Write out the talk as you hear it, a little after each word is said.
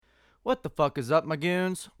What the fuck is up, my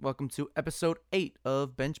goons? Welcome to episode 8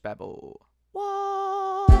 of Bench Babble. What?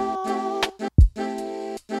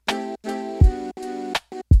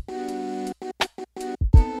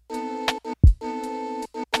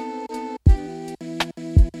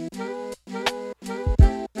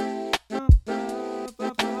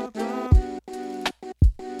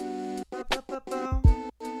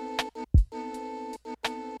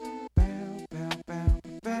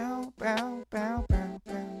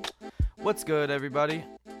 What's good, everybody?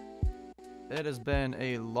 It has been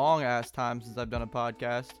a long ass time since I've done a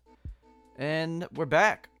podcast, and we're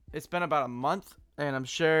back. It's been about a month, and I'm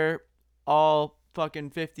sure all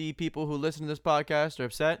fucking 50 people who listen to this podcast are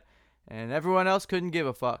upset, and everyone else couldn't give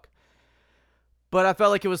a fuck. But I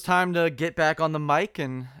felt like it was time to get back on the mic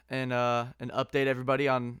and update everybody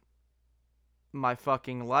on my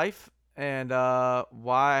fucking life and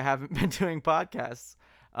why I haven't been doing podcasts.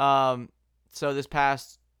 So this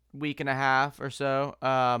past week and a half or so,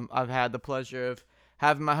 I've had the pleasure of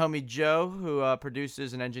having my homie Joe, who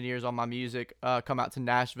produces and engineers all my music, come out to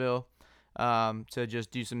Nashville to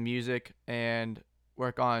just do some music and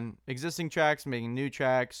work on existing tracks, making new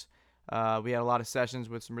tracks. We had a lot of sessions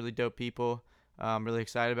with some really dope people. I'm really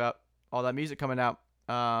excited about all that music coming out.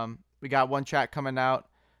 We got one track coming out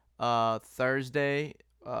Thursday.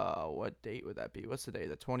 What date would that be? What's the day?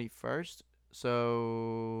 The 21st?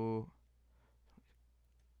 So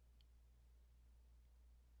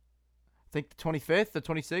I think the 25th, the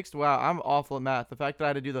 26th. Wow, I'm awful at math. The fact that I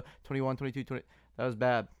had to do the 21, 22, 20, that was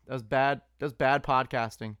bad. That was bad. That was bad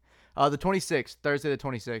podcasting. The 26th, Thursday the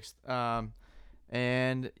 26th.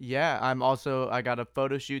 And yeah, I got a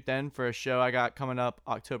photo shoot then for a show I got coming up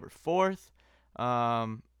October 4th.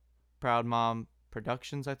 Proud Mom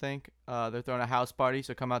Productions, I think. They're throwing a house party,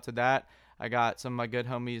 so come out to that. I got some of my good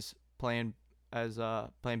homies playing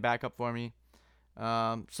backup for me.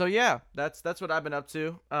 So yeah, that's what I've been up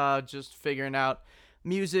to. Just figuring out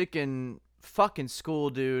music and fucking school,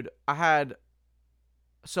 dude. I've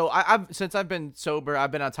since I've been sober,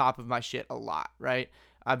 I've been on top of my shit a lot, right?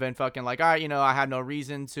 I've been fucking like, all right, I had no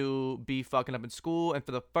reason to be fucking up in school, and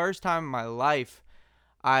for the first time in my life,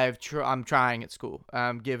 I'm trying at school.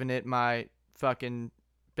 I'm giving it my fucking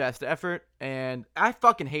best effort, and I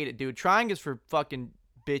fucking hate it, dude. Trying is for fucking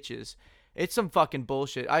bitches. It's some fucking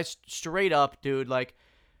bullshit. Straight up, dude, like,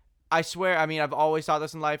 I swear, I mean, I've always thought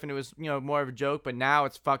this in life, and it was, more of a joke, but now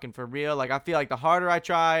it's fucking for real. Like, I feel like the harder I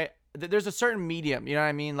try, there's a certain medium, you know what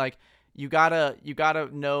I mean? Like, you gotta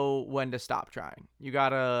know when to stop trying. You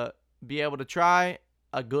gotta be able to try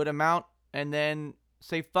a good amount and then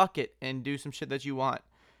say fuck it and do some shit that you want.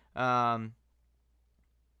 So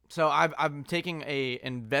I'm taking a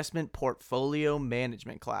investment portfolio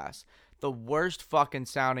management class, the worst fucking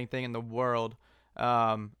sounding thing in the world,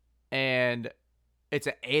 and it's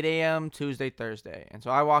at 8 a.m. Tuesday, Thursday, and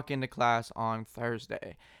so I walk into class on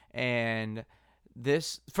Thursday, and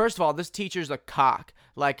first of all, this teacher's a cock.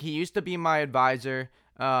 Like, he used to be my advisor,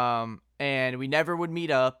 and we never would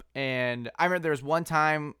meet up. And I remember there was one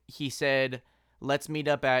time he said, let's meet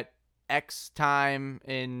up at X time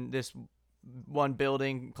in this one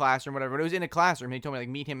building, classroom, whatever. But it was in a classroom. He told me, like,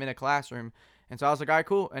 meet him in a classroom. And so I was like, all right,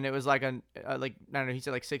 cool. And it was like I don't know, he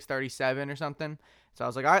said like 6:37 or something. So I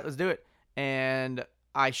was like, all right, let's do it. And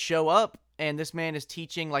I show up, and this man is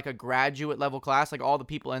teaching like a graduate level class. Like, all the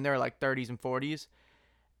people in there are like 30s and 40s.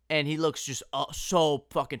 And he looks just so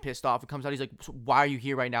fucking pissed off. It comes out, he's like, so why are you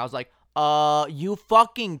here right now? I was like, you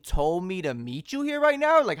fucking told me to meet you here right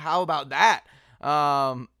now? Like, how about that?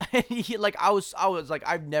 And he, like, I was like,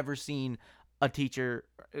 I've never seen a teacher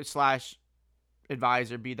slash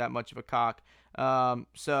advisor be that much of a cock.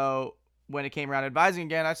 So when it came around advising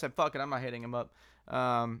again, I said, fuck it, I'm not hitting him up.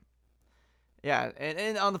 Yeah,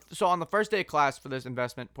 and on the first day of class for this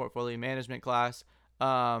investment portfolio management class,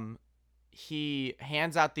 he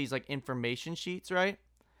hands out these like information sheets, right?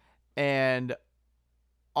 And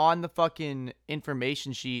on the fucking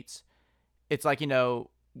information sheets, it's like,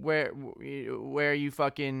 where you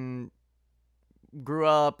fucking grew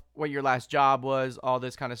up, what your last job was, all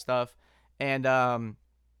this kind of stuff. And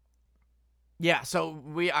yeah, so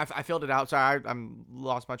I filled it out. Sorry, I'm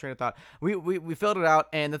lost my train of thought. We filled it out,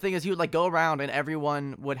 and the thing is, he would like go around, and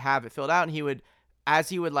everyone would have it filled out, and he would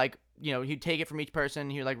like, he'd take it from each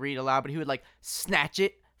person, he would like read aloud, but he would like snatch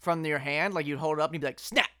it from your hand, like you'd hold it up, and he'd be like,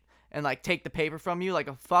 snap, and like take the paper from you like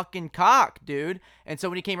a fucking cock, dude. And so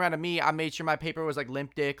when he came around to me, I made sure my paper was like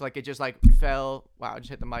limp dick, like it just like fell. Wow, I just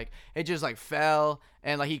hit the mic. It just like fell,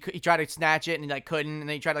 and like he tried to snatch it and he like couldn't, and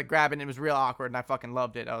then he tried to like, grab it, and it was real awkward, and I fucking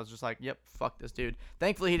loved it. I was just like, yep, fuck this dude.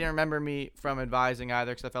 Thankfully he didn't remember me from advising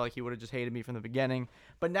either, because I felt like he would have just hated me from the beginning.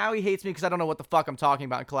 But now he hates me because I don't know what the fuck I'm talking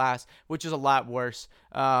about in class, which is a lot worse.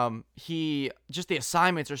 The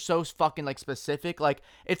assignments are so fucking like specific. Like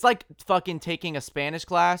it's like fucking taking a Spanish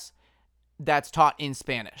class that's taught in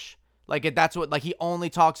Spanish. Like that's what like he only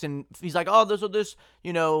talks in. He's like, oh, this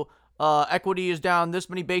equity is down this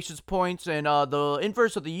many basis points, and the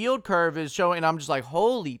inverse of the yield curve is showing. And I'm just like,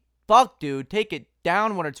 holy fuck, dude, take it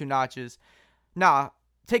down 1 or 2 notches. Nah,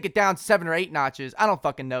 take it down 7 or 8 notches. I don't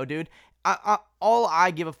fucking know, dude. All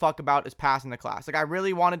I give a fuck about is passing the class. Like I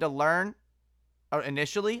really wanted to learn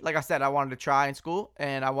initially. Like I said, I wanted to try in school,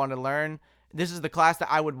 and I wanted to learn. This is the class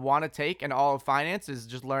that I would want to take in all of finance, is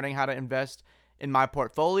just learning how to invest in my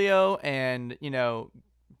portfolio and, you know,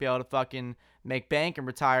 be able to fucking make bank and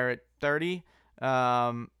retire at 30.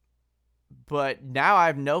 But now I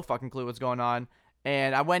have no fucking clue what's going on.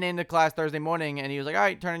 And I went into class Thursday morning, and he was like, all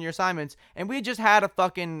right, turn in your assignments. And we just had a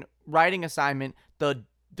fucking writing assignment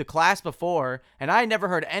the class before, and I never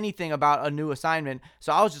heard anything about a new assignment.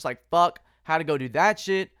 So I was just like, fuck, how to go do that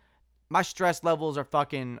shit. My stress levels are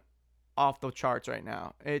fucking off the charts right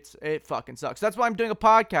now. It fucking sucks. That's why I'm doing a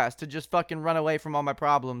podcast, to just fucking run away from all my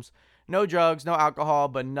problems. No drugs, no alcohol,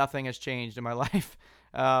 but nothing has changed in my life.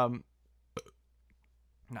 Nice.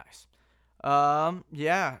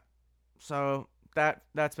 Yeah. So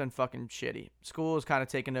that's been fucking shitty. School has kind of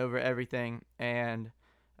taken over everything, and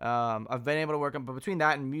I've been able to work on, but between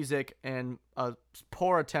that and music and a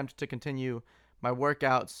poor attempt to continue my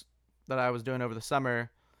workouts that I was doing over the summer,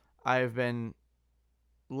 I've been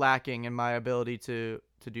lacking in my ability to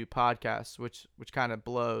do podcasts, which kind of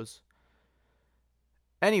blows.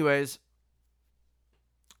 Anyways,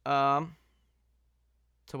 so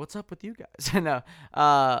what's up with you guys? No,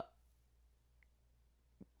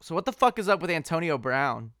 so what the fuck is up with Antonio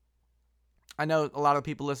Brown? I know a lot of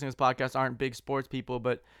people listening to this podcast aren't big sports people,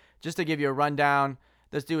 but just to give you a rundown,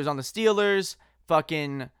 this dude was on the Steelers.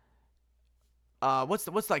 Fucking,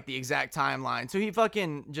 what's like the exact timeline? So he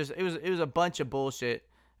fucking just it was a bunch of bullshit.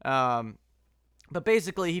 But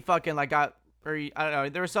basically he fucking like I don't know,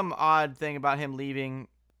 there was some odd thing about him leaving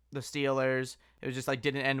the Steelers. It was just like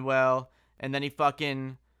didn't end well, and then he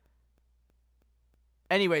fucking.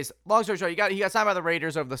 Anyways, long story short, he got signed by the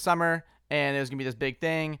Raiders over the summer, and it was gonna be this big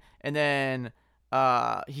thing, and then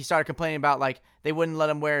he started complaining about like they wouldn't let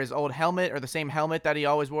him wear his old helmet or the same helmet that he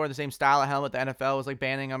always wore, the same style of helmet. The NFL was like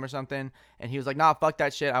banning him or something, and he was like, nah, fuck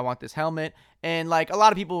that shit, I want this helmet. And like a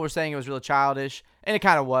lot of people were saying it was really childish, and it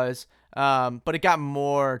kind of was, but it got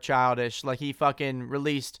more childish. Like he fucking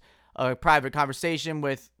released a private conversation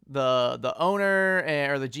with the owner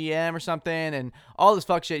or the GM or something, and all this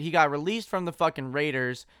fuck shit. He got released from the fucking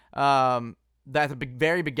Raiders at the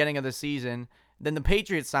very beginning of the season. Then the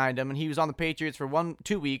Patriots signed him, and he was on the Patriots for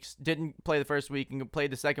 2 weeks, didn't play the first week, and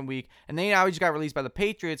played the second week. And then now he just got released by the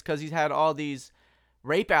Patriots because he's had all these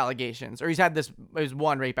rape allegations, or he's had this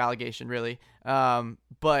one rape allegation, really.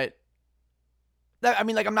 But I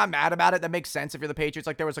mean, like, I'm not mad about it. That makes sense if you're the Patriots.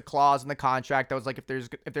 Like, there was a clause in the contract that was like,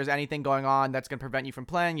 if there's anything going on that's gonna prevent you from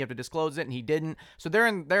playing, you have to disclose it, and he didn't. So they're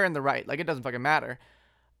in the right. Like, it doesn't fucking matter.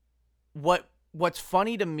 What's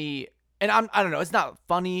funny to me, and I don't know, it's not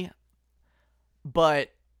funny, but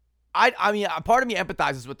I mean, a part of me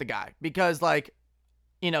empathizes with the guy because, like,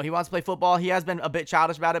 you know, he wants to play football. He has been a bit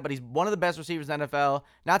childish about it, but he's one of the best receivers in the NFL.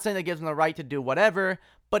 Not saying that gives him the right to do whatever,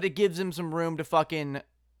 but it gives him some room to fucking,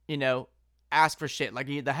 you know, ask for shit, like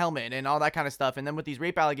the helmet and all that kind of stuff. And then with these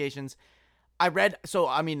rape allegations, I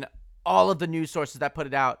mean, all of the news sources that put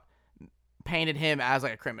it out painted him as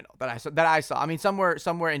like a criminal that I saw. I mean, some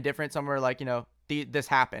were indifferent, some were like, you know, this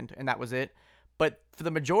happened and that was it. But for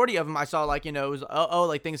the majority of them, I saw like, you know, it was,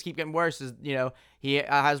 like things keep getting worse. Is, you know, he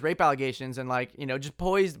has rape allegations and like, you know, just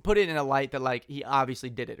put it in a light that like he obviously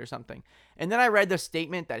did it or something. And then I read the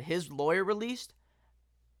statement that his lawyer released,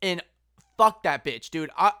 and fuck that bitch, dude.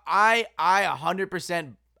 I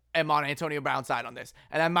 100% am on Antonio Brown's side on this,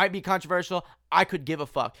 and I might be controversial. I could give a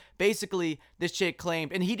fuck. Basically, this chick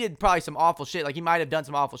claimed, and he did probably some awful shit. Like he might have done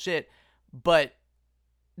some awful shit, but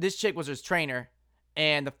this chick was his trainer.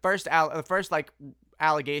 And the first like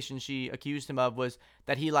allegation she accused him of was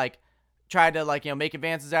that he like tried to like, you know, make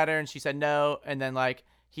advances at her, and she said no, and then like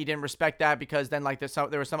he didn't respect that because then like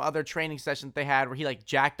there was some other training session that they had where he like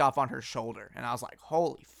jacked off on her shoulder, and I was like,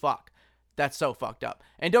 holy fuck, that's so fucked up.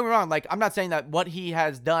 And don't get me wrong, like I'm not saying that what he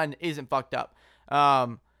has done isn't fucked up,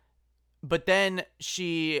 but then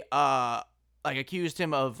she like accused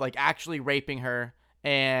him of like actually raping her,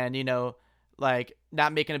 and you know, like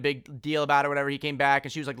not making a big deal about it or whatever. He came back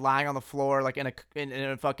and she was like lying on the floor like in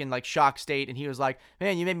a fucking like shock state, and he was like,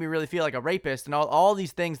 man, you made me really feel like a rapist, and all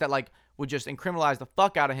these things that like would just incriminalize the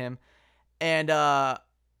fuck out of him. And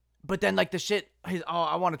but then like the shit,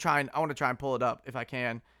 I want to try and pull it up if I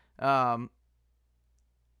can. Um,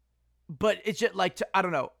 but it's just like I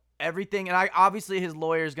don't know everything, and I obviously his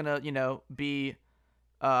lawyer is gonna be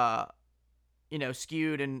uh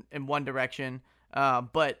skewed in one direction.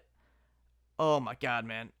 But oh my god,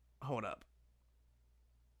 man, hold up.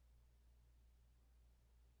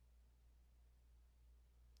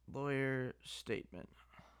 Lawyer statement.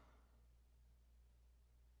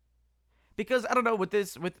 Because I don't know, with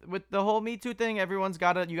this with the whole Me Too thing, everyone's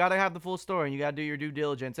gotta you gotta have the full story and you gotta do your due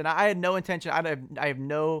diligence. And I had no intention. I've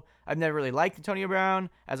never really liked Antonio Brown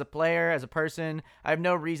as a player, as a person. I have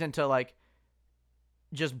no reason to like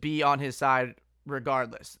just be on his side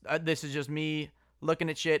regardless. This is just me looking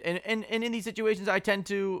at shit. And in these situations, I tend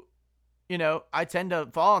to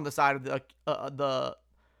fall on the side of the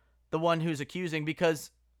one who's accusing, because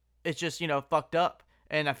it's just fucked up.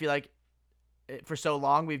 And I feel like for so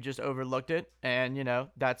long we've just overlooked it, and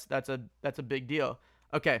that's a big deal.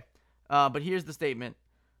 Okay, but here's the statement.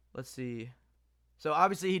 Let's see. So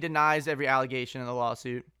obviously he denies every allegation in the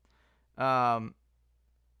lawsuit. Um,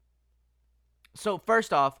 so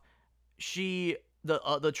first off,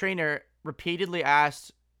 the trainer repeatedly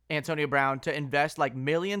asked Antonio Brown to invest like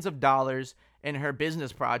millions of dollars in her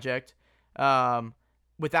business project,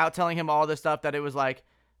 without telling him all this stuff that it was like,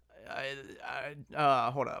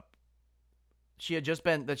 hold up. She had just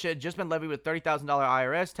been levied with $30,000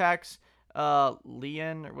 IRS tax,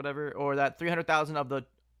 lien or whatever, or that $300,000 of the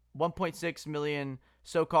 1.6 million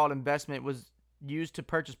so-called investment was used to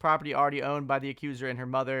purchase property already owned by the accuser and her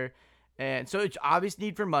mother, and so it's obvious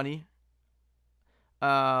need for money.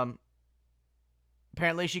 Um,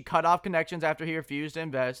 Apparently she cut off connections after he refused to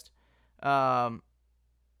invest. Um,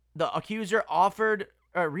 the accuser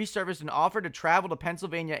resurfaced and offered to travel to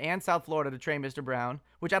Pennsylvania and South Florida to train Mr. Brown,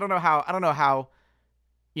 which I don't know how,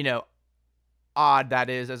 you know, odd that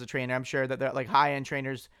is as a trainer. I'm sure that they're like high-end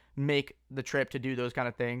trainers make the trip to do those kind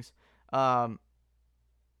of things. But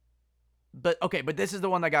this is the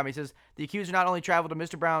one that got me. It says the accuser not only traveled to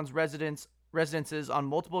Mr. Brown's residences on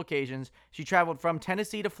multiple occasions, she traveled from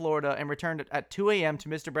Tennessee to Florida and returned at 2 a.m. to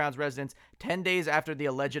Mr. Brown's residence 10 days after the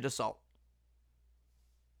alleged assault.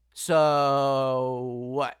 So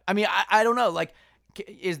what? I mean, I don't know. Like,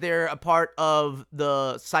 is there a part of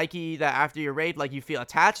the psyche that after you're raped, like you feel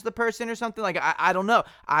attached to the person or something? Like, I don't know.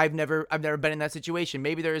 I've never been in that situation.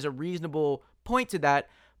 Maybe there is a reasonable point to that,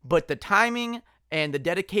 but the timing and the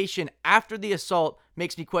dedication after the assault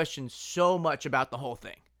makes me question so much about the whole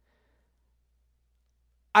thing.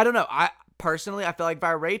 I don't know. I personally, I feel like if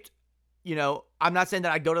I were raped, I'm not saying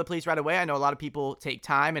that I go to the police right away. I know a lot of people take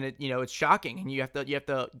time, and it's shocking, and you have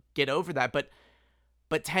to get over that.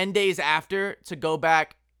 But 10 days after to go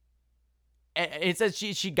back, it says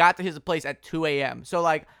she got to his place at 2 a.m. So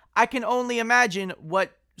like I can only imagine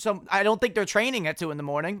what I don't think they're training at 2 in the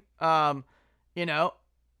morning.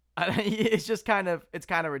 It's just kind of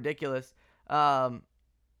ridiculous.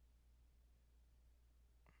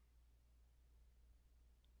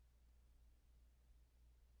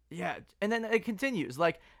 Yeah, and then it continues.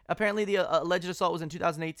 Like, apparently the alleged assault was in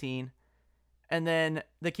 2018, and then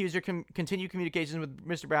the accuser continued communications with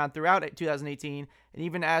Mr. Brown throughout 2018, and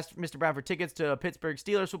even asked Mr. Brown for tickets to a Pittsburgh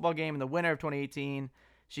Steelers football game in the winter of 2018.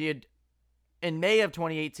 In May of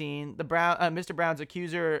 2018, Mr. Brown's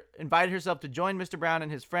accuser invited herself to join Mr. Brown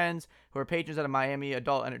and his friends, who are patrons at a Miami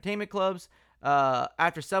adult entertainment clubs.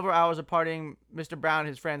 After several hours of partying, Mr. Brown and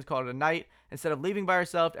his friends called it a night. Instead of leaving by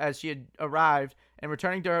herself as she had arrived and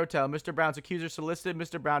returning to her hotel, Mr. Brown's accuser solicited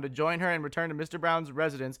Mr. Brown to join her and return to Mr. Brown's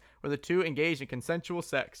residence, where the two engaged in consensual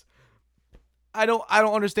sex. I don't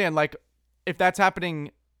understand. Like, if that's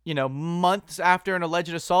happening, months after an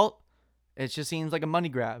alleged assault, it just seems like a money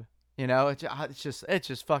grab. It's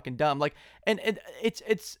just fucking dumb. Like, and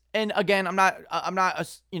again,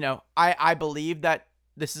 I believe that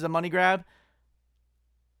this is a money grab.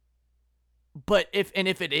 But if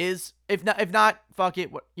it is, if not, fuck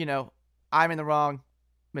it. I'm in the wrong.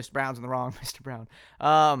 Mr. Brown's in the wrong. Mr. Brown.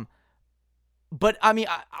 But I mean,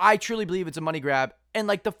 I truly believe it's a money grab, and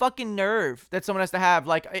like the fucking nerve that someone has to have.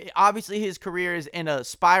 Like, obviously his career is in a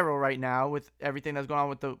spiral right now with everything that's going on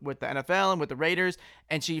with the NFL and with the Raiders,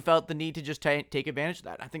 and she felt the need to just take advantage of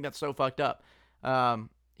that. I think that's so fucked up.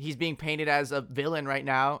 He's being painted as a villain right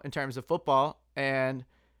now in terms of football, and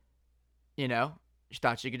she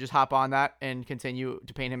thought she could just hop on that and continue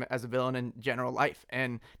to paint him as a villain in general life.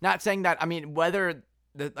 And not saying that, I mean, whether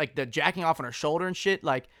the jacking off on her shoulder and shit,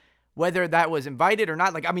 like whether that was invited or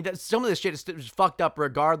not, like, I mean, some of this shit is fucked up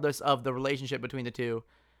regardless of the relationship between the two.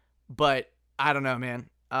 But I don't know, man.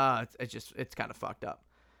 It's kind of fucked up.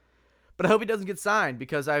 But I hope he doesn't get signed,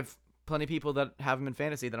 because I've plenty of people that have them in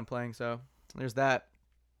fantasy that I'm playing. So there's that.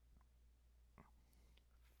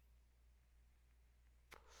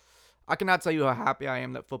 I cannot tell you how happy I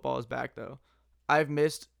am that football is back, though. I've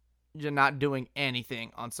missed not doing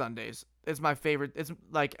anything on Sundays. It's my favorite. It's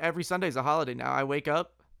like every Sunday's a holiday now. I wake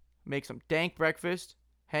up, make some dank breakfast,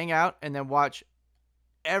 hang out, and then watch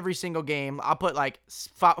every single game. I'll put like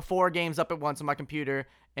 4 games up at once on my computer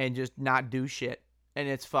and just not do shit. And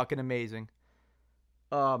it's fucking amazing.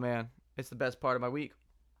 Oh, man. It's the best part of my week.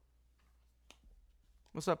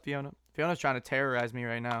 What's up, Fiona? Fiona's trying to terrorize me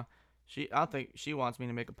right now. I don't think she wants me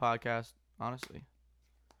to make a podcast, honestly.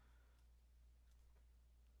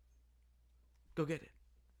 Go get it.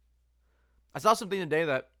 I saw something today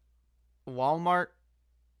that Walmart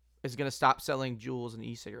is going to stop selling Juuls and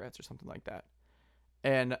e-cigarettes or something like that.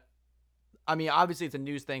 And, I mean, obviously it's a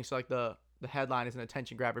news thing, so, like, the headline is an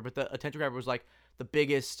attention grabber. But the attention grabber was, like, the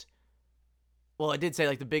biggest... Well, I did say,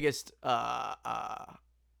 like, the biggest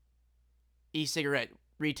e-cigarette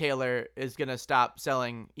retailer is going to stop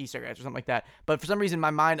selling e-cigarettes or something like that. But for some reason, my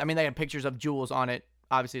mind... I mean, they had pictures of Juuls on it,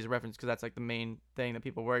 obviously as a reference, because that's, like, the main thing that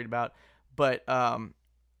people are worried about. But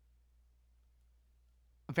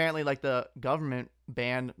apparently, like, the government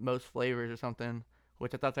banned most flavors or something,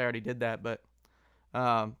 which I thought they already did that. But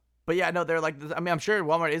yeah, no, they're like, I mean, I'm sure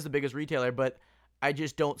Walmart is the biggest retailer, but I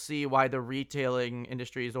just don't see why the retailing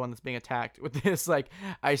industry is the one that's being attacked with this. Like,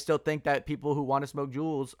 I still think that people who want to smoke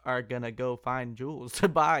Juuls are gonna go find Juuls to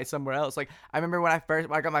buy somewhere else. Like, I remember when I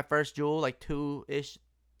got my first Juul, like 2-ish,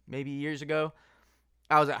 maybe years ago.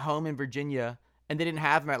 I was at home in Virginia, and they didn't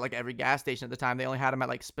have them at like every gas station at the time. They only had them at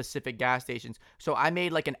like specific gas stations. So I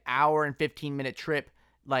made like an hour and 15-minute trip,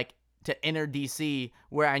 like to enter DC,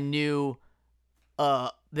 where I knew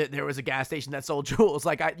that there was a gas station that sold Juuls.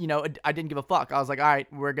 Like, I didn't give a fuck. I was like, all right,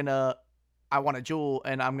 I want a Juul,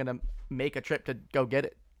 and I'm gonna make a trip to go get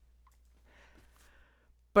it.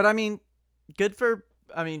 But I mean, good for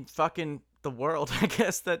fucking the world. I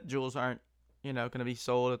guess that Juuls aren't gonna be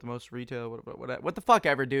sold at the most retail. What the fuck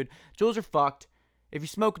ever, dude. Juuls are fucked. If you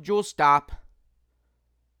smoke Juuls, stop.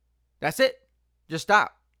 That's it. Just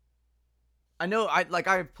stop. I know. I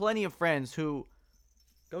have plenty of friends who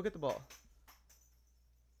go get the ball.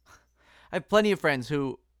 I have plenty of friends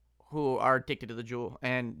who are addicted to the Juul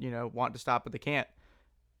and, want to stop, but they can't.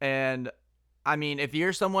 And, I mean, if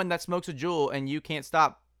you're someone that smokes a Juul and you can't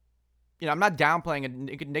stop, I'm not downplaying a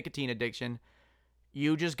nicotine addiction.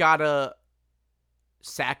 You just gotta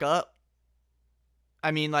sack up.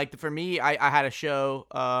 I mean, like, for me, I had a show,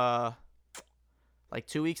 like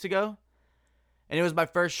 2 weeks ago. And it was my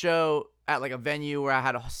first show at, like, a venue where I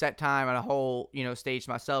had a set time and a whole, stage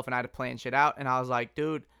myself, and I had to plan shit out. And I was like,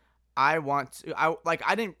 dude, I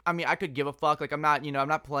could give a fuck. Like, I'm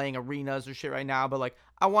not playing arenas or shit right now, but like,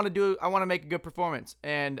 I want to make a good performance.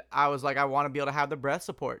 And I was like, I want to be able to have the breath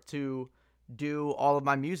support to do all of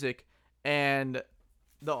my music. And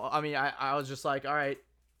I was just like, all right,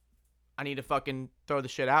 I need to fucking throw the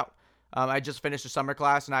shit out. I just finished a summer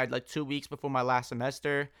class, and I had like 2 weeks before my last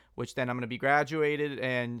semester, which then I'm going to be graduated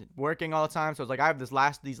and working all the time. So I was like, I have these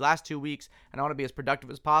last 2 weeks, and I want to be as productive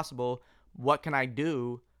as possible. What can I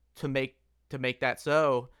do to make that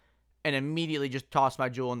so? And immediately just toss my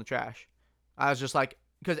Juul in the trash. I was just like,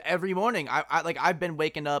 because every morning I've been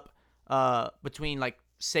waking up between like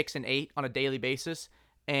 6 and 8 on a daily basis,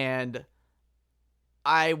 and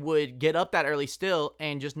I would get up that early still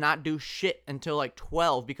and just not do shit until like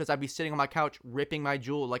 12, because I'd be sitting on my couch ripping my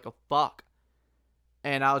Juul like a fuck.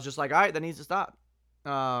 And I was just like, all right, that needs to stop.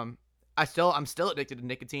 I'm still addicted to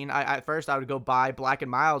nicotine. At first I would go buy Black and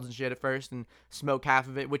Milds and shit at first and smoke half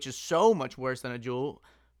of it, which is so much worse than a Juul.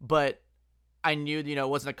 But I knew, it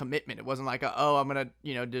wasn't a commitment. It wasn't like I'm going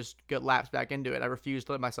to, just get lapsed back into it. I refused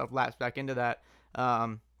to let myself lapse back into that.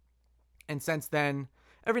 And since then,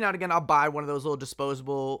 every now and again, I'll buy one of those little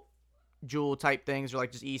disposable Juul type things, or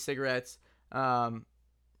like just e-cigarettes, kind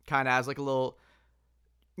of as like a little,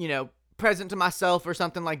 present to myself or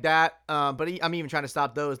something like that. But I'm even trying to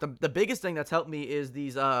stop those. The biggest thing that's helped me is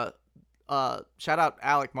these, shout out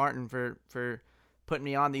Alec Martin for putting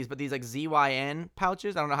me on these, but these like ZYN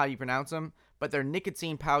pouches. I don't know how you pronounce them, but they're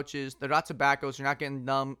nicotine pouches. They're not tobacco, so you're not getting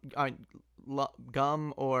gum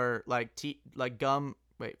or like gum.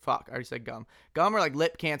 Wait, fuck, I already said gum. Gum or like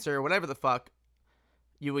lip cancer or whatever the fuck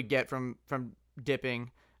you would get from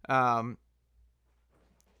dipping. And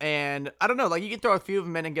I don't know, like you can throw a few of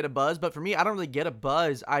them in and get a buzz, but for me, I don't really get a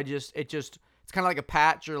buzz. It's kind of like a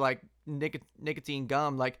patch or like nicotine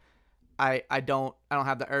gum. Like I don't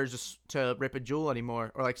have the urge to rip a Juul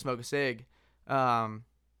anymore or like smoke a cig. And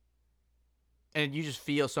you just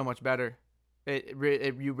feel so much better.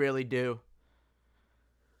 You really do.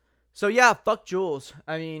 So yeah, fuck Jules.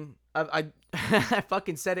 I mean, I I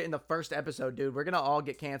fucking said it in the first episode, dude. We're gonna all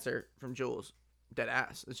get cancer from Jules. Dead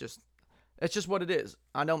ass. It's just what it is.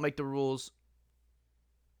 I don't make the rules.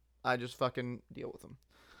 I just fucking deal with them.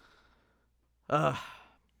 Uh,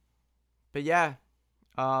 but yeah,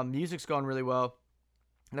 music's going really well.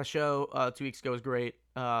 The show 2 weeks ago was great.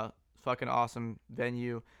 Fucking awesome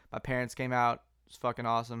venue. My parents came out. It's fucking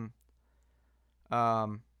awesome.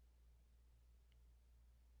 Um,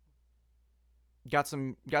 got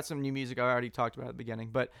some new music. I already talked about at the beginning,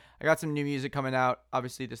 but I got some new music coming out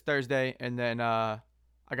obviously this Thursday, and then I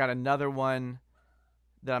got another one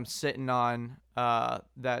that I'm sitting on.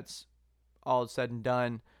 That's all said and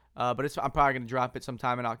done. But I'm probably gonna drop it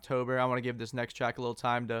sometime in October. I want to give this next track a little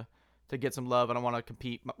time to get some love. I don't want to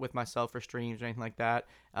compete with myself for streams or anything like that.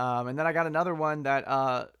 And then I got another one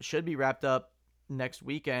that should be wrapped up next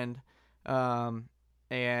weekend.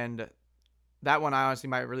 And that one I honestly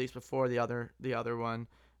might release before the other one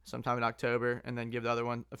sometime in October, and then give the other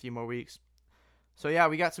one a few more weeks. So yeah,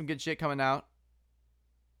 we got some good shit coming out.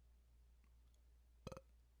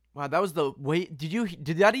 Wow, that was the wait.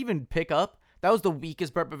 Did that even pick up? That was the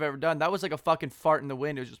weakest burp I've ever done. That was like a fucking fart in the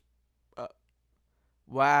wind. It was just,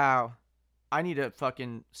 wow. I need to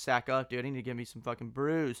fucking sack up, dude. I need to give me some fucking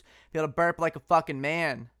brews. Be able to burp like a fucking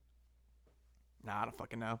man. Nah, I don't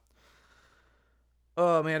fucking know.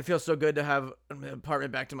 Oh man, it feels so good to have an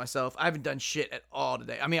apartment back to myself. I haven't done shit at all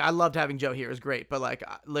today. I mean, I loved having Joe here. It was great. But like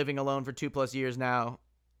living alone for 2+ years now,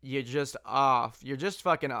 you're just off. You're just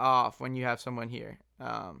fucking off when you have someone here.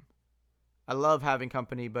 I love having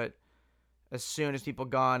company, but as soon as people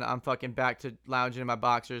gone, I'm fucking back to lounging in my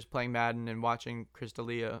boxers, playing Madden, and watching Chris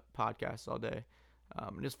D'Elia podcasts all day.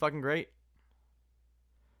 It's fucking great.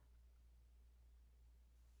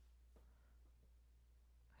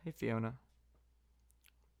 Hey, Fiona.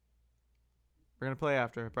 We're going to play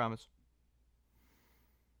after, I promise.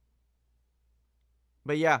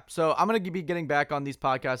 But yeah, so I'm going to be getting back on these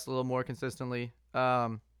podcasts a little more consistently. I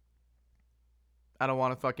don't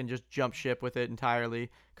want to fucking just jump ship with it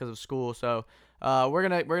entirely because of school. So we're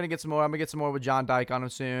gonna get some more. I'm gonna get some more with John Dyke on him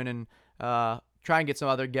soon, and try and get some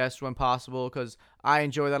other guests when possible because I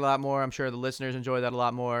enjoy that a lot more. I'm sure the listeners enjoy that a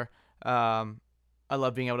lot more. I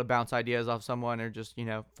love being able to bounce ideas off someone or just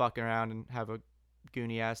fucking around and have a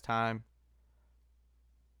goony ass time.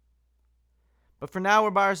 But for now,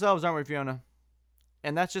 we're by ourselves, aren't we, Fiona?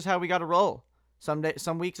 And that's just how we got to roll. Some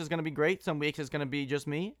weeks is gonna be great. Some weeks is gonna be just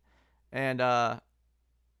me, and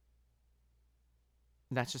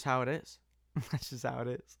that's just how it is. That's just how it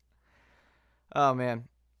is. Oh, man.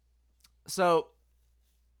 So,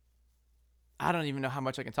 I don't even know how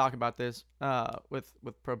much I can talk about this with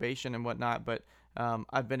probation and whatnot, but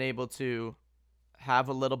I've been able to have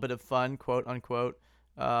a little bit of fun, quote unquote,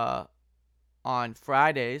 on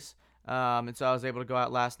Fridays. And so I was able to go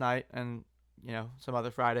out last night and, some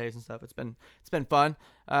other Fridays and stuff. It's been fun.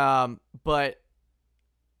 But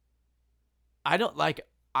I don't like,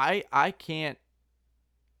 I can't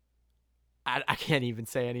even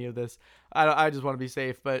say any of this. I just want to be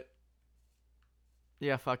safe, but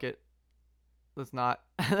yeah, fuck it. Let's not.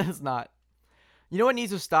 Let's not. You know what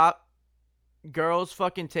needs to stop? Girls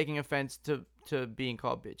fucking taking offense to being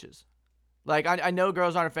called bitches. Like, I know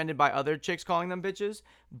girls aren't offended by other chicks calling them bitches,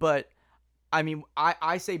 but I mean,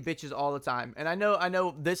 I say bitches all the time. And I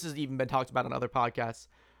know this has even been talked about on other podcasts,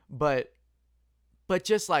 but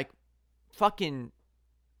just like fucking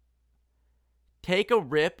take a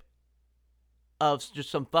rip of just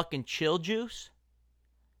some fucking chill juice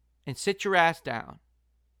and sit your ass down.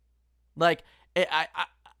 Like,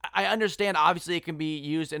 I understand, obviously, it can be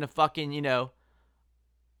used in a fucking,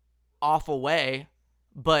 awful way,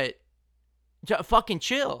 but fucking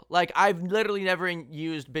chill. Like, I've literally never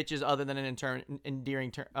used bitches other than an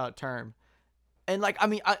endearing term. And, like, I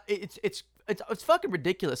mean, it's fucking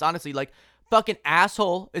ridiculous, honestly. Like, fucking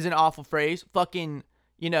asshole is an awful phrase. Fucking,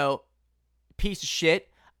 piece of shit.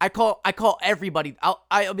 I call everybody.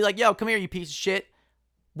 I'll be like, yo, come here, you piece of shit.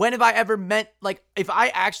 When have I ever meant, like, if I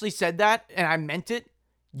actually said that and I meant it,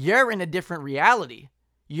 you're in a different reality.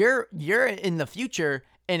 You're in the future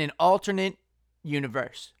in an alternate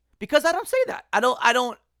universe. Because I don't say that.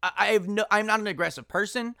 I'm not an aggressive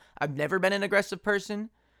person. I've never been an aggressive person.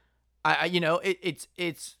 It's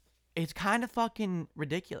kind of fucking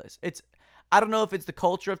ridiculous. I don't know if it's the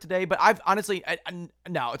culture of today, but I've honestly,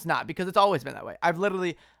 no, it's not, because it's always been that way. I've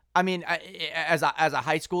literally, I mean, as a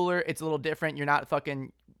high schooler, it's a little different. You're not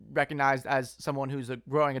fucking recognized as someone who's a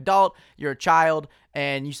growing adult. You're a child,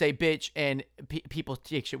 and you say bitch, and people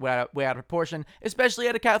take shit way out of proportion, especially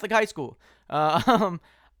at a Catholic high school.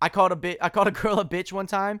 I called a girl a bitch one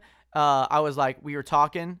time. I was like, we were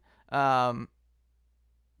talking, Um,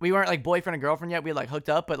 we weren't like boyfriend and girlfriend yet. We had like hooked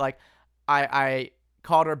up, but like I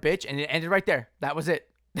called her a bitch and it ended right there. That was it.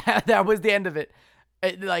 That was the end of it.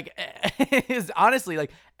 Like is honestly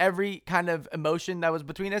like every kind of emotion that was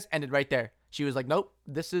between us ended right there. She was like, "Nope,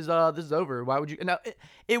 this is over. Why would you?" Now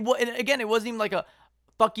again, it wasn't even like a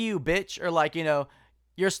 "fuck you, bitch" or like "you're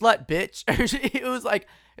a slut, bitch." it was like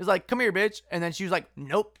 "come here, bitch," and then she was like,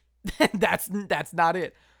 "Nope, that's not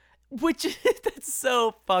it." Which that's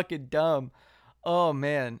so fucking dumb. Oh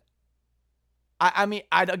man. I mean,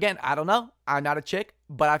 I don't know. I'm not a chick,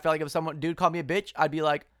 but I feel like if someone dude called me a bitch, I'd be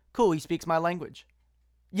like, "Cool, he speaks my language."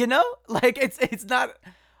 You know? Like it's not.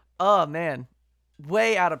 Oh man,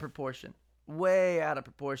 way out of proportion. Way out of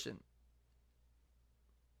proportion.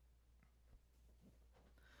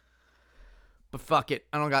 But fuck it.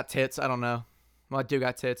 I don't got tits. I don't know. Well, I do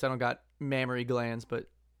got tits. I don't got mammary glands, but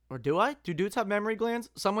or do I? Do dudes have mammary glands?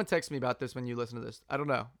 Someone text me about this when you listen to this. I don't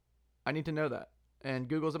know. I need to know that. And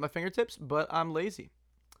Google's at my fingertips, but I'm lazy.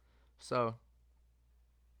 So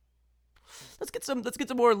let's get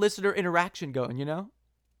some more listener interaction going, you know?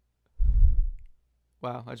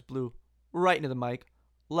 Wow, I just blew right into the mic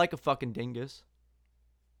like a fucking dingus.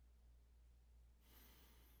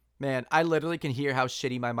 Man, I literally can hear how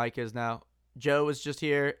shitty my mic is now. Joe is just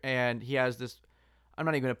here and he has this, I'm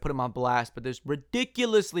not even going to put him on blast, but this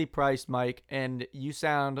ridiculously priced mic and you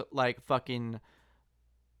sound like fucking,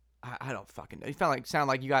 I don't fucking know. You sound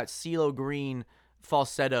like you got CeeLo Green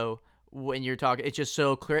falsetto when you're talking. It's just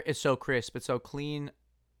so clear. It's so crisp. It's so clean.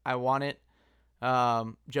 I want it.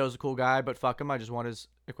 Joe's a cool guy, but fuck him. I just want his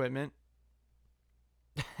equipment.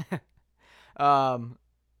 um,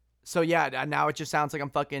 so yeah, now it just sounds like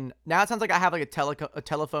I'm fucking. Now it sounds like I have like a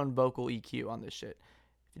telephone vocal EQ on this shit.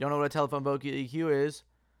 If you don't know what a telephone vocal EQ is,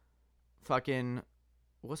 fucking,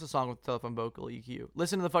 what's the song with telephone vocal EQ?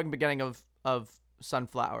 Listen to the fucking beginning of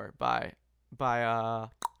Sunflower by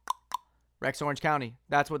Rex Orange County.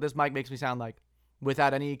 That's what this mic makes me sound like,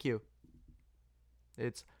 without any EQ.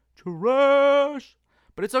 It's trash,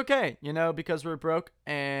 but it's okay, because we're broke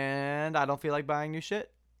and I don't feel like buying new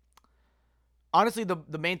shit. Honestly,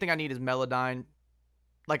 the main thing I need is Melodyne.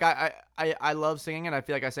 Like I love singing and I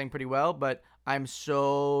feel like I sing pretty well, but I'm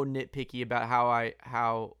so nitpicky about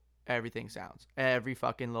how everything sounds. Every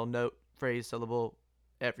fucking little note, phrase, syllable,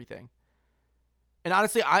 everything. And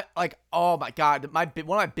honestly, I like, oh my God, one of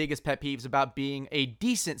my biggest pet peeves about being a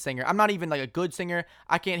decent singer. I'm not even like a good singer.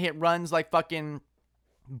 I can't hit runs like fucking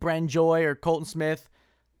Bren Joy or Colton Smith.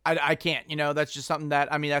 I can't, that's just something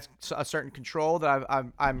that, I mean, that's a certain control that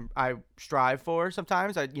I strive for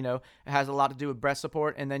sometimes. It has a lot to do with breath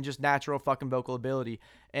support and then just natural fucking vocal ability.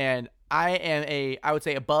 And I am I would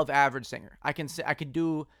say above average singer. I can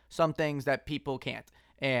do some things that people can't,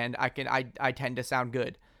 and I tend to sound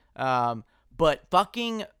good. But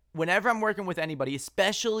fucking whenever I'm working with anybody,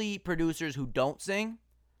 especially producers who don't sing,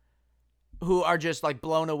 who are just like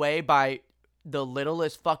blown away by the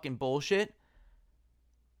littlest fucking bullshit,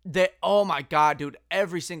 oh my God, dude,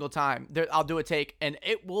 every single time I'll do a take and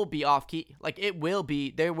it will be off key. Like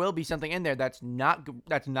there will be something in there that's not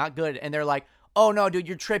good. And they're like, "Oh no, dude,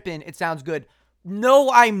 you're tripping. It sounds good." No,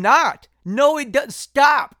 I'm not. No, it doesn't.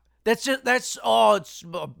 Stop. It's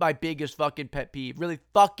my biggest fucking pet peeve. Really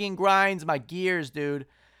fucking grinds my gears, dude.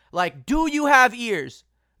 Like, do you have ears?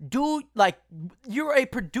 Like, you're a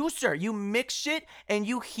producer. You mix shit and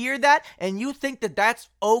you hear that and you think that that's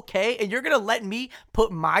okay and you're gonna let me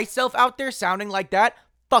put myself out there sounding like that?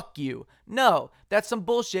 Fuck you. No, that's some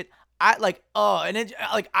bullshit. I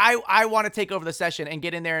want to take over the session and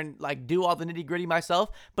get in there and like do all the nitty gritty myself.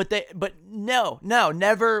 But no,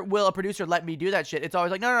 never will a producer let me do that shit. It's always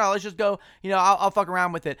like, no, let's just go, I'll fuck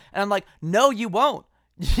around with it. And I'm like, no, you won't.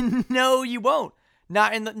 No, you won't.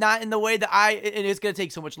 Not in the way that it is going to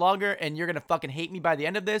take so much longer and you're going to fucking hate me by the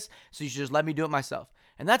end of this. So you should just let me do it myself.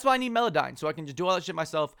 And that's why I need Melodyne. So I can just do all that shit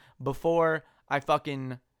myself before I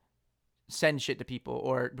fucking send shit to people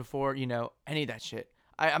or before, any of that shit.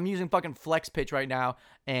 I'm using fucking Flex Pitch right now.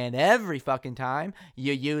 And every fucking time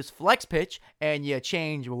you use Flex Pitch and you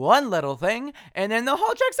change one little thing and then the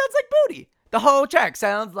whole track sounds like booty. The whole track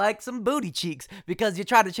sounds like some booty cheeks because you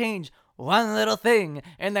try to change one little thing,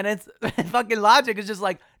 and then it's fucking Logic is just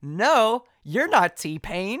like, no, you're not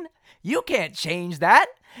T-Pain. You can't change that.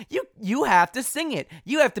 You have to sing it.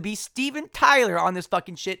 You have to be Steven Tyler on this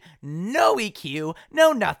fucking shit. No EQ,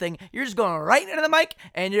 no nothing. You're just going right into the mic,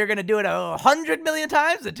 and you're gonna do it 100 million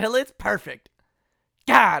times until it's perfect.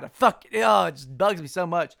 God, fuck, it just bugs me so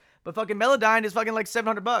much. But fucking Melodyne is fucking like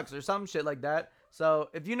 $700 or some shit like that. So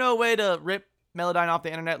if you know a way to rip Melodyne off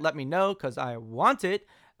the internet, let me know, because I want it.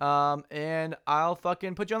 And I'll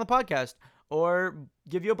fucking put you on the podcast. or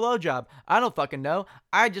give you a blowjob. I don't fucking know.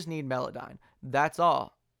 I just need Melodyne. That's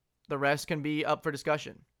all. The rest can be up for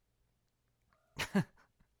discussion.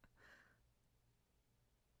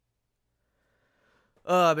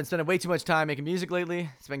 I've been spending way too much time making music lately.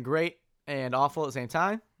 It's been great and awful at the same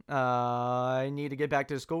time. I need to get back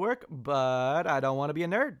to schoolwork, but I don't want to be a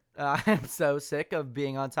nerd. I'm so sick of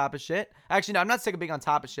being on top of shit. Actually, no, I'm not sick of being on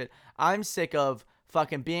top of shit. I'm sick of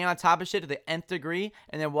fucking being on top of shit to the nth degree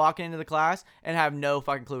and then walking into the class and have no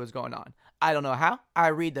fucking clue what's going on. I don't know how. I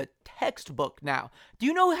read the textbook now. Do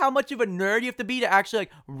you know how much of a nerd you have to be to actually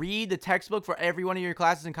like read the textbook for every one of your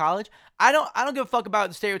classes in college? I don't give a fuck about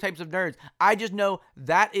the stereotypes of nerds. I just know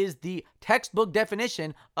that is the textbook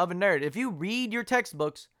definition of a nerd. If you read your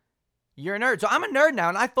textbooks, you're a nerd. So I'm a nerd now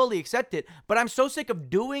and I fully accept it, but I'm so sick of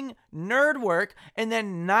doing nerd work and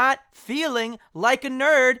then not feeling like a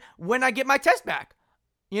nerd when I get my test back.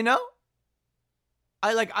 You know?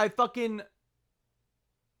 I fucking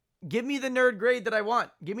give me the nerd grade that I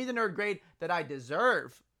want. Give me the nerd grade that I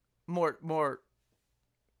deserve. More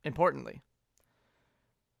importantly,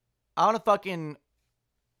 I want to fucking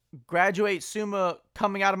graduate summa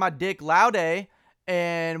coming out of my dick laude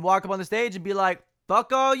and walk up on the stage and be like,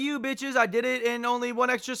 fuck all you bitches. I did it in only one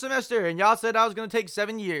extra semester. And y'all said I was going to take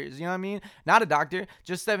 7 years. You know what I mean? Not a doctor,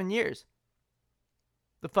 just 7 years.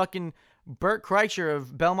 The fucking Bert Kreischer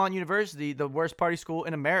of Belmont University, the worst party school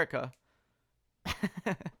in America.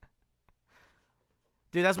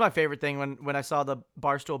 Dude, that's my favorite thing when I saw the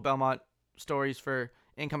Barstool Belmont stories for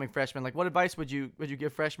incoming freshmen. Like, what advice would you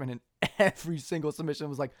give freshmen? And every single submission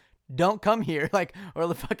was like, don't come here, like,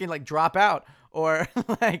 or fucking like drop out, or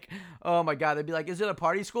like, oh my god, they'd be like, is it a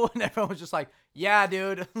party school? And everyone was just like, yeah,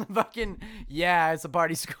 dude, fucking yeah, it's a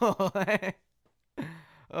party school.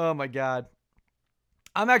 Oh my god,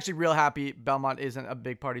 I'm actually real happy Belmont isn't a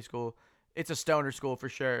big party school. It's a stoner school for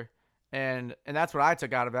sure. And that's what I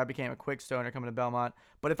took out of it. I became a quick stoner coming to Belmont.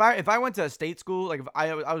 But if I went to a state school, like if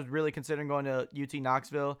I was really considering going to UT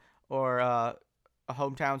Knoxville or a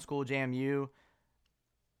hometown school, JMU,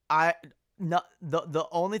 the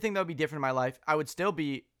only thing that would be different in my life, I would still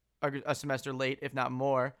be a semester late, if not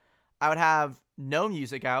more. I would have no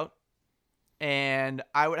music out, and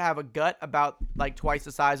I would have a gut about like twice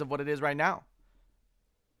the size of what it is right now.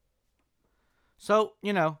 So,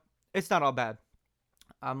 you know, it's not all bad.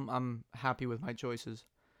 I'm happy with my choices.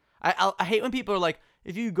 I hate when people are like,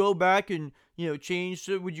 if you go back and, you know, change,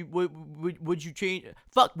 would you change?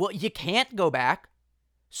 Fuck, well, you can't go back.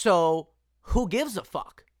 So who gives a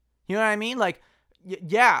fuck? You know what I mean? Like,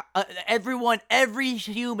 yeah, every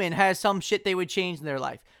human has some shit they would change in their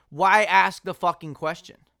life. Why ask the fucking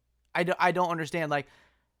question? I don't understand. Like,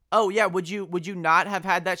 oh yeah, would you not have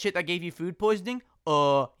had that shit that gave you food poisoning?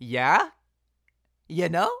 Yeah. You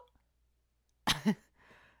know?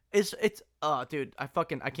 It's oh dude, I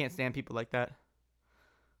can't stand people like that.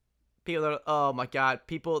 People are, oh my god,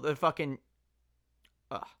 people they're fucking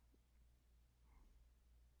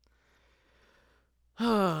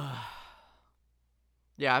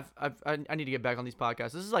yeah, I need to get back on these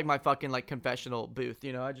podcasts. This is like my fucking like confessional booth,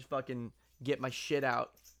 you know? I just fucking get my shit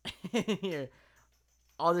out here.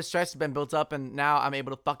 All this stress has been built up and now I'm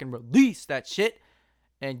able to fucking release that shit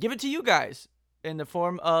and give it to you guys in the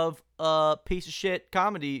form of a piece of shit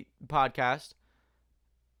comedy podcast.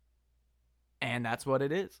 And that's what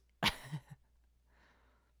it is.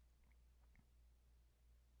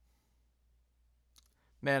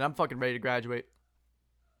 Man, I'm fucking ready to graduate.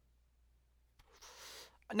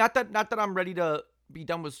 Not that I'm ready to be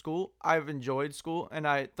done with school. I've enjoyed school and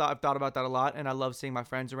I've thought about that a lot, and I love seeing my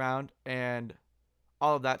friends around and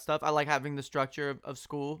all of that stuff. I like having the structure of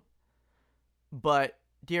school. But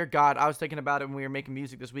dear God, I was thinking about it when we were making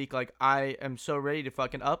music this week. Like, I am so ready to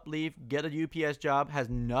fucking leave, get a UPS job, has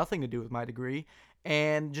nothing to do with my degree,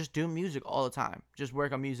 and just do music all the time. Just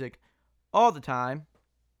work on music all the time.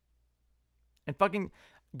 And fucking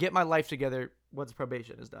get my life together once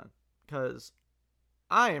probation is done. Because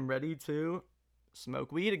I am ready to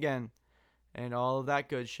smoke weed again and all of that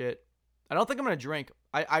good shit. I don't think I'm going to drink.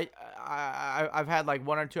 I've had like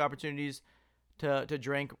 1 or 2 opportunities to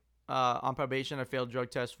drink on probation. I failed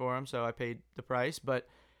drug test for him, so I paid the price, but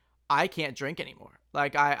I can't drink anymore.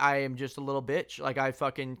 Like, I am just a little bitch. Like, I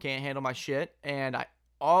fucking can't handle my shit, and I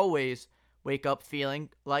always wake up feeling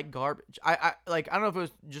like garbage. I don't know if it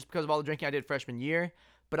was just because of all the drinking I did freshman year,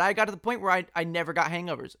 but I got to the point where I never got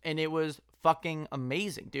hangovers, and it was fucking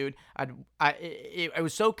amazing, dude. It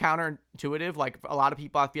was so counterintuitive. Like, a lot of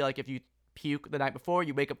people, I feel like if you puke the night before,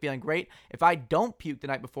 you wake up feeling great. If I don't puke the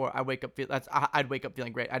night before, I'd wake up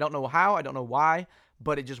feeling great. I don't know how, I don't know why,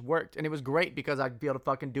 but it just worked. And it was great because I'd be able to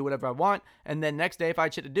fucking do whatever I want. And then next day, if I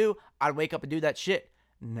had shit to do, I'd wake up and do that shit.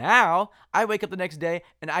 Now, I wake up the next day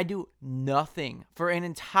and I do nothing for an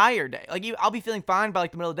entire day. Like, I'll be feeling fine by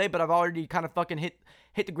like the middle of the day, but I've already kind of fucking hit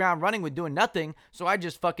the ground running with doing nothing. So I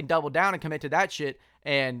just fucking double down and commit to that shit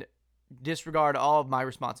and disregard all of my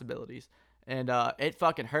responsibilities. And it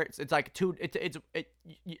fucking hurts. It's like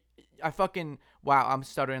I fucking, wow, I'm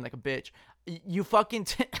stuttering like a bitch. You fucking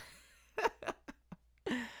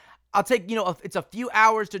I'll take, it's a few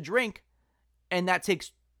hours to drink, and that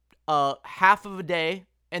takes half of a day,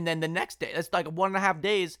 and then the next day, that's like 1.5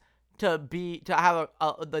 days to have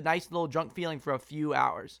the nice little drunk feeling for a few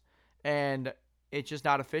hours, and it's just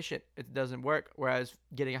not efficient. It doesn't work. Whereas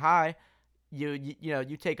getting high,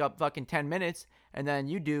 you take up fucking 10 minutes, and then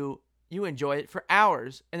you enjoy it for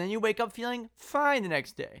hours, and then you wake up feeling fine the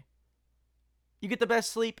next day. You get the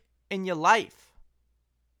best sleep in your life.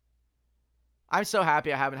 I'm so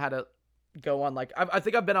happy I haven't had to go on, like, I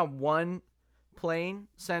think I've been on one plane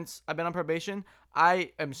since I've been on probation.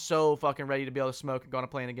 I am so fucking ready to be able to smoke and go on a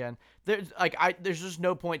plane again. There's just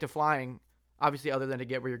no point to flying, obviously, other than to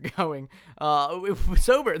get where you're going.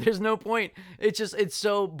 Sober, there's no point. It's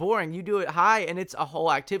so boring. You do it high, and it's a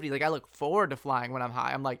whole activity. Like, I look forward to flying when I'm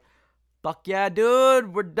high. I'm like, fuck yeah,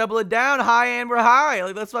 dude, we're doubling down, high and we're high.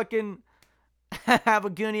 Like, let's fucking have a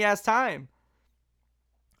goony ass time.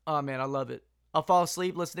 Oh man, I love it. I'll fall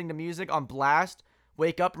asleep listening to music on blast,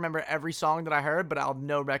 wake up, remember every song that I heard, but I'll have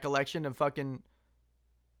no recollection of fucking,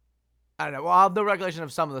 I don't know. Well, I'll have no recollection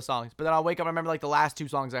of some of the songs, but then I'll wake up and remember like the last 2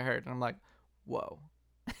 songs I heard, and I'm like, whoa,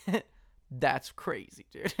 that's crazy,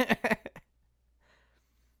 dude.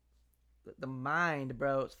 The mind,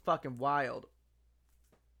 bro, it's fucking wild.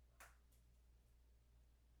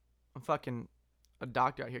 I'm fucking a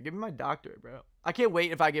doctor out here. Give me my doctorate, bro. I can't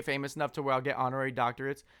wait if I get famous enough to where I'll get honorary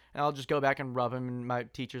doctorates, and I'll just go back and rub them in my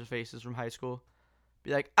teachers' faces from high school.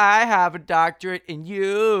 Be like, I have a doctorate and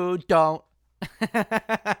you don't.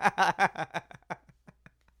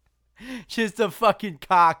 Just a fucking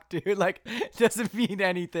cock, dude. Like, doesn't mean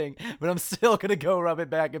anything, but I'm still gonna go rub it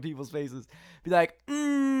back in people's faces. Be like,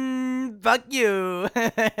 fuck you.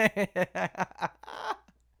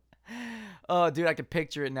 Oh, dude, I can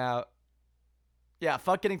picture it now. Yeah,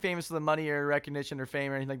 fuck getting famous for the money or recognition or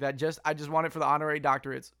fame or anything like that. I just want it for the honorary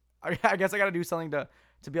doctorates. I guess I gotta do something to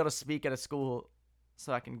be able to speak at a school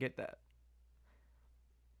so I can get that.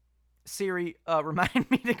 Siri,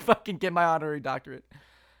 remind me to fucking get my honorary doctorate.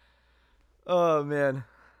 Oh man,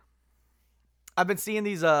 I've been seeing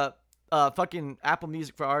these fucking Apple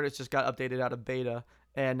Music for Artists just got updated out of beta,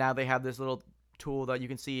 and now they have this little tool that you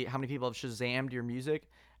can see how many people have Shazammed your music,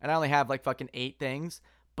 and I only have like fucking 8 things.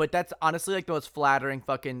 But that's honestly like the most flattering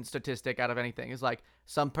fucking statistic out of anything. Is like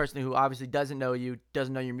some person who obviously doesn't know you,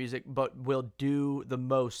 doesn't know your music, but will do the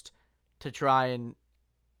most to try and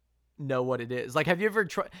know what it is. Like, have you ever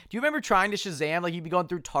tried? Do you remember trying to Shazam? Like, you'd be going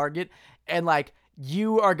through Target and like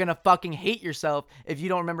you are gonna fucking hate yourself if you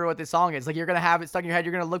don't remember what this song is. Like, you're gonna have it stuck in your head.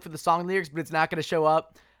 You're gonna look for the song lyrics, but it's not gonna show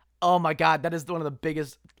up. Oh my god, that is one of the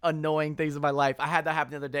biggest annoying things in my life. I had that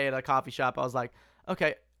happen the other day at a coffee shop. I was like,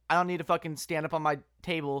 okay, I don't need to fucking stand up on my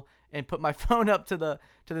table and put my phone up to the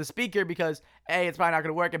speaker because A, it's probably not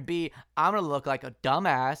gonna work, and B, I'm gonna look like a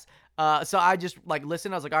dumbass. So I just like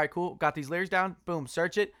listened. I was like, all right, cool, got these lyrics down. Boom,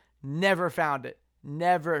 search it. Never found it.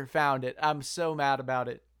 I'm so mad about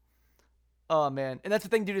it. Oh man, and that's the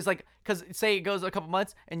thing, dude. Is like, cause say it goes a couple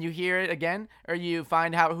months and you hear it again, or you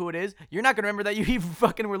find out who it is, you're not gonna remember that you even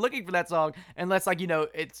fucking were looking for that song unless like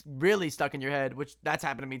it's really stuck in your head, which that's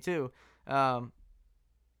happened to me too.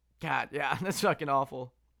 God, yeah, that's fucking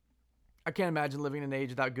awful. I can't imagine living in an age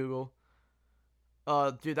without Google.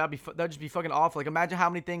 Dude, that'd just be fucking awful. Like, imagine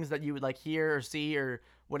how many things that you would like hear or see or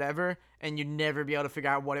whatever, and you'd never be able to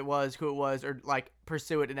figure out what it was, who it was, or like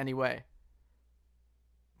pursue it in any way.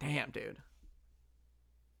 Damn, dude.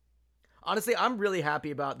 Honestly, I'm really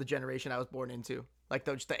happy about the generation I was born into, like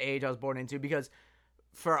just the age I was born into, because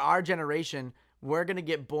for our generation, we're going to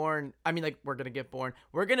get born. I mean, like, we're going to get born.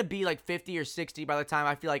 We're going to be like 50 or 60 by the time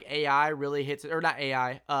I feel like AI really hits it. Or not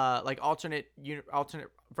AI, like alternate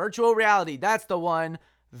virtual reality. That's the one.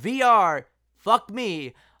 VR. Fuck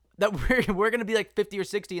me. That we're going to be like 50 or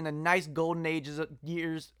 60 in the nice golden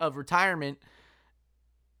years of retirement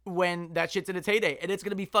when that shit's in its heyday. And it's going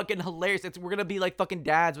to be fucking hilarious. We're going to be like fucking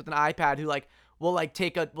dads with an iPad who like will like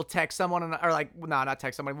we'll text someone or like, no, not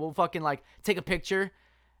text someone. We'll fucking like take a picture.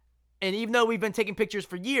 And even though we've been taking pictures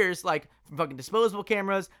for years, like from fucking disposable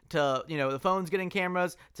cameras to, the phones getting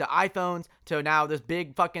cameras to iPhones to now this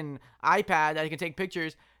big fucking iPad that you can take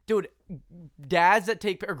pictures, dude, dads that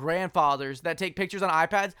take, or grandfathers that take pictures on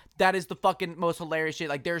iPads, that is the fucking most hilarious shit.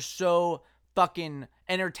 Like, they're so fucking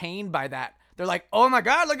entertained by that. They're like, oh my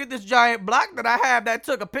God, look at this giant block that I have that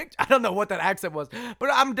took a picture. I don't know what that accent was, but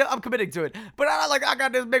I'm committing to it. But I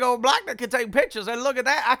got this big old block that can take pictures, and look at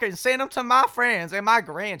that. I can send them to my friends and my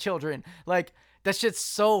grandchildren. Like, that shit's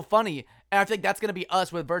so funny. And I think that's going to be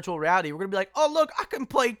us with virtual reality. We're going to be like, oh, look, I can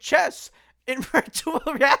play chess in virtual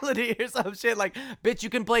reality or some shit. Like, bitch, you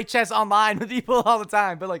can play chess online with people all the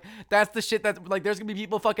time. But, like, that's the shit that, like, there's going to be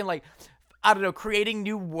people fucking, like, I don't know, creating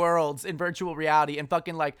new worlds in virtual reality and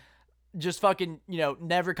fucking, like, just fucking, you know,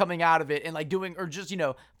 never coming out of it and like doing, or just, you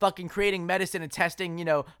know, fucking creating medicine and testing, you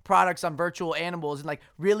know, products on virtual animals and like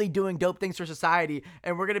really doing dope things for society.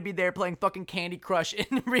 And we're going to be there playing fucking Candy Crush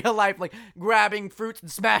in real life, like grabbing fruits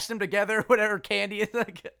and smashing them together, whatever candy is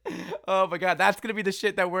like. Oh my God. That's going to be the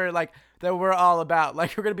shit that we're like, that we're all about.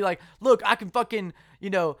 Like, we're going to be like, look, I can fucking, you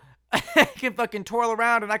know, I can fucking twirl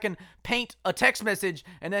around and I can paint a text message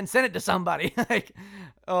and then send it to somebody. Like,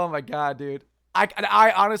 oh my God, dude.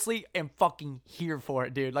 I honestly am fucking here for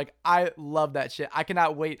it, dude. Like, I love that shit. I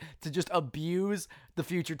cannot wait to just abuse the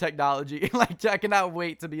future technology. Like, I cannot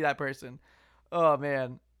wait to be that person. Oh,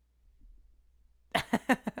 man.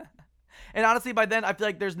 And honestly, by then, I feel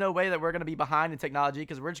like there's no way that we're going to be behind in technology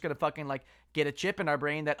because we're just going to fucking, like, get a chip in our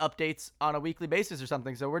brain that updates on a weekly basis or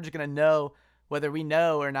something. So we're just going to know whether we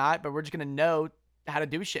know or not, but we're just going to know how to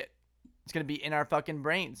do shit. It's going to be in our fucking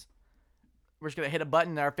brains. We're just going to hit a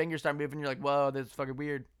button and our fingers start moving. You're like, whoa, this is fucking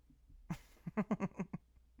weird.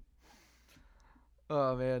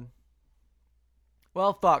 Oh, man.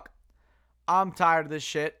 Well, fuck. I'm tired of this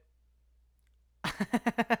shit.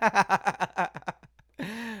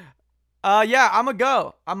 Yeah, I'm going to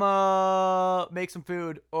go. I'm going to make some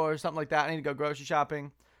food or something like that. I need to go grocery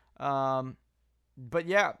shopping. But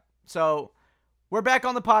yeah, so we're back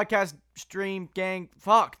on the podcast stream, gang.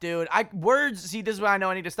 Fuck, dude. Words, see, this is why I know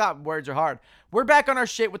I need to stop. Words are hard. We're back on our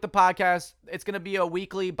shit with the podcast. It's going to be a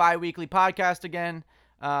weekly, bi-weekly podcast again.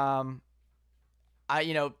 I,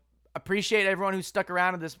 you know, appreciate everyone who stuck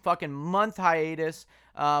around in this fucking month hiatus.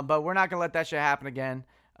 But we're not going to let that shit happen again.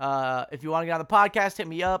 If you want to get on the podcast, hit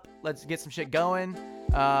me up. Let's get some shit going.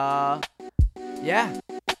 Yeah.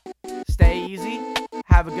 Stay easy.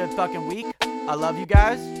 Have a good fucking week. I love you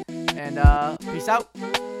guys. And peace out.